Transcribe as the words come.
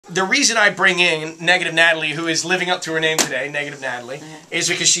The reason I bring in Negative Natalie, who is living up to her name today, Negative Natalie, is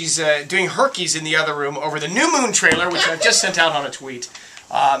because she's doing herkies in the other room over the New Moon trailer, which I just sent out on a tweet.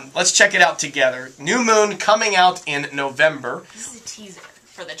 Let's check it out together. New Moon coming out in November. This is a teaser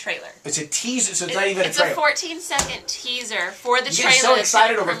for the trailer. It's a teaser, so it's not even a trailer. It's a 14-second teaser for the trailer. You're so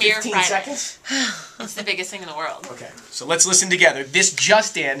excited over 15 seconds? It's the biggest thing in the world. Okay, so let's listen together. This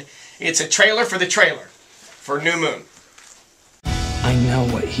just in. It's a trailer for the trailer for New Moon. I know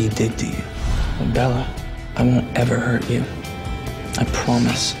what he did to you. But Bella, I won't ever hurt you. I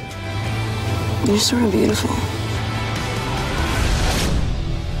promise. You're sort of beautiful.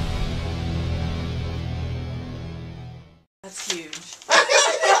 That's huge.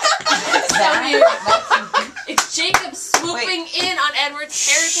 That's so huge. It's Jacob swooping in on Edward's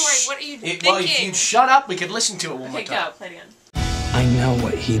territory. What are you thinking? Well, if you'd shut up, we could listen to it one more time. Okay, go. Play it again. I know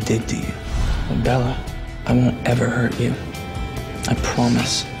what he did to you. But Bella, I won't ever hurt you. I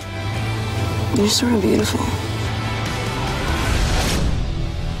promise. You're sort of beautiful.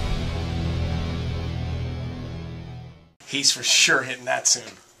 He's for sure hitting that soon.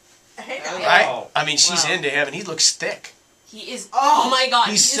 Right? I mean, she's into him, and he looks thick. He is. Oh my God!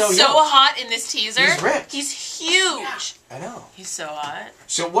 He's He so is young. so hot in this teaser. He's ripped. He's huge. Yeah, I know. He's so hot.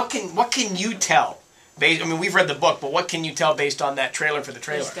 So what can you tell? I mean, we've read the book, but what can you tell based on that trailer for the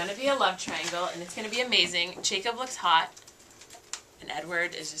trailer? There's gonna be a love triangle, and it's gonna be amazing. Jacob looks hot, and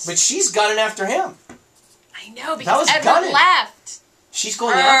Edward is just. But she's gunning after him. I know, because Edward gunning. left. She's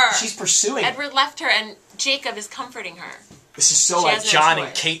going after. She's pursuing. Edward left her, and Jacob is comforting her. This is so She like has no John choice.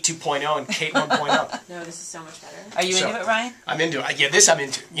 and Kate 2.0 and Kate 1.0. No, this is so much better. Are you into it, Ryan? I'm into it. Yeah, this I'm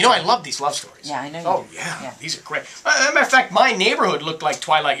into. You know, I love these love stories. Yeah, I know you Oh, do. yeah. These are great. As a matter of fact, my neighborhood looked like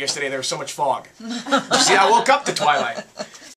Twilight yesterday. There was so much fog. You see, I woke up to Twilight.